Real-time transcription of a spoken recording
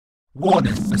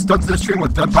Warning, the stunts in the stream were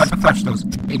done by professionals,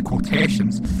 in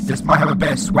quotations. This might have a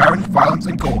bit of swearing, violence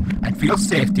and gore, and for your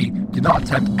safety, do not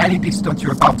attempt any of these stunts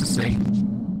you're about to see.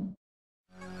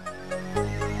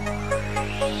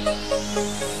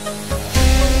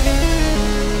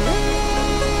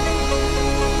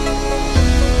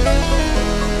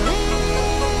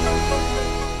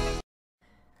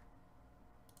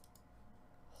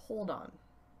 Hold on.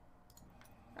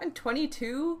 I'm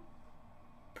 22%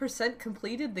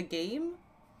 completed the game?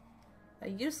 A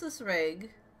useless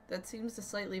rag that seems to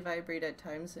slightly vibrate at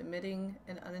times, emitting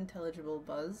an unintelligible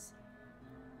buzz.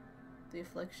 The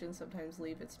affliction sometimes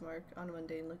leave its mark on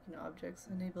mundane-looking objects,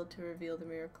 unable to reveal the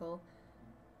miracle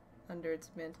under its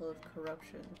mantle of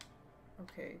corruption.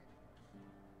 Okay.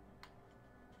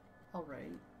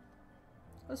 Alright.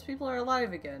 Those people are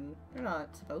alive again. They're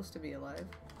not supposed to be alive.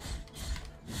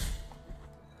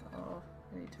 Oh,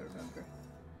 I need to remember.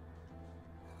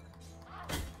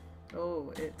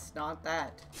 Oh, it's not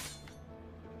that.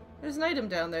 There's an item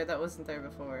down there that wasn't there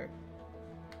before.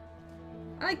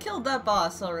 I killed that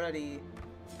boss already.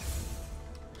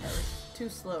 That was too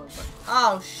slow, but...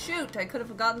 Oh, shoot! I could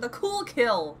have gotten the cool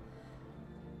kill!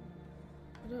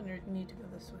 I don't need to go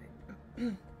this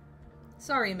way.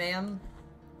 Sorry, ma'am.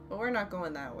 But we're not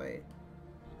going that way.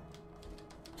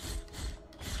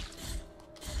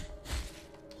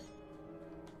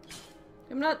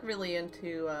 I'm not really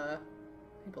into,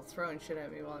 people throwing shit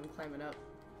at me while I'm climbing up.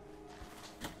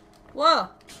 Whoa!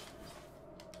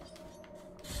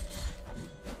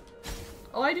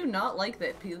 Oh, I do not like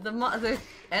that. The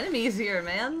enemies here,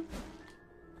 man!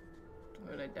 I'm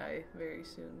gonna die very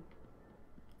soon.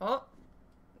 Oh!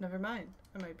 Never mind.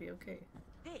 I might be okay.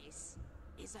 This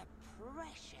is a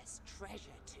precious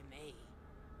treasure to me.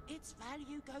 Its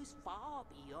value goes far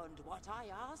beyond what I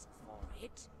asked for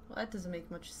it. Well, that doesn't make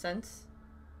much sense.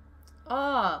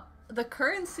 Ah, the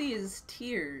currency is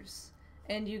tears,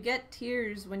 and you get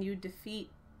tears when you defeat,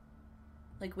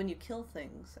 like when you kill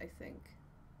things, I think.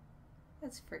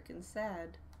 That's freaking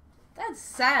sad. That's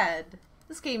sad.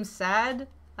 This game's sad.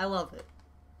 I love it.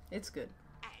 It's good.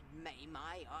 And may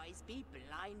my eyes be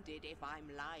blinded if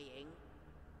I'm lying.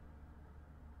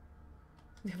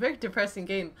 A very depressing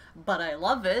game, but I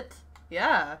love it.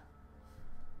 Yeah.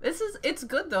 It's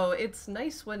good though. It's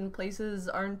nice when places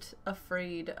aren't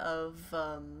afraid of,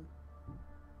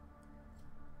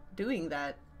 doing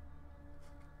that.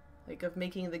 Like, of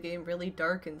making the game really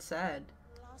dark and sad.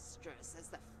 Lustrous as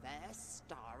the fair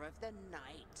star of the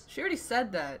night. She already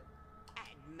said that.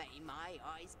 And may my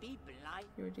eyes be blind.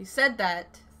 You already said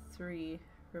that. 3.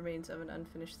 Remains of an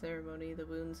unfinished ceremony. The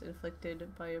wounds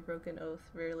inflicted by a broken oath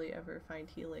rarely ever find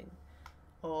healing.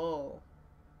 Oh.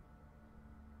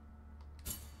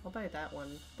 I'll buy that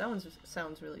one. That one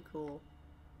sounds really cool.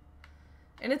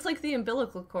 And it's like the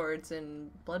umbilical cords in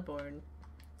Bloodborne.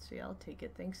 So yeah, I'll take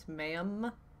it. Thanks,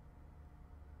 ma'am.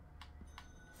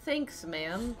 Thanks,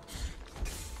 ma'am.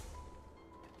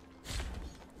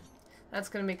 That's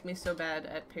gonna make me so bad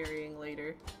at parrying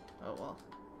later. Oh well.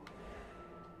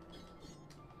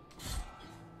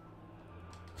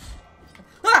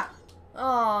 Ah!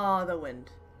 Oh, the wind.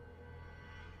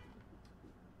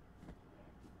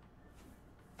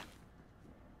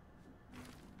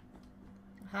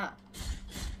 Aha.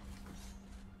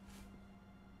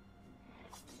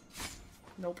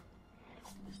 Nope.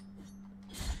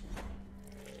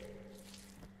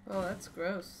 Oh, that's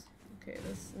gross. Okay,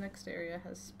 this next area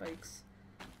has spikes.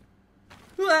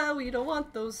 Well, we don't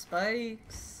want those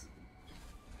spikes.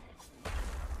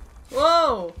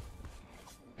 Whoa!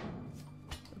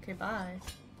 Okay, bye.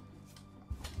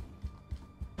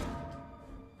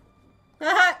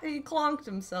 Haha! He clonked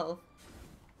himself.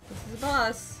 This is a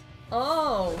boss.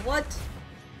 Oh, what?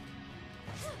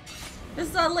 This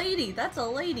is a lady! That's a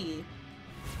lady!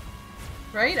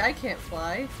 Right? I can't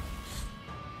fly.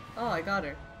 Oh, I got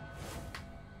her.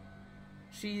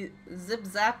 She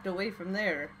zip-zapped away from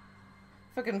there.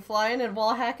 Fucking flying and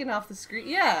wall hacking off the screen.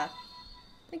 Yeah!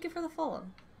 Thank you for the follow.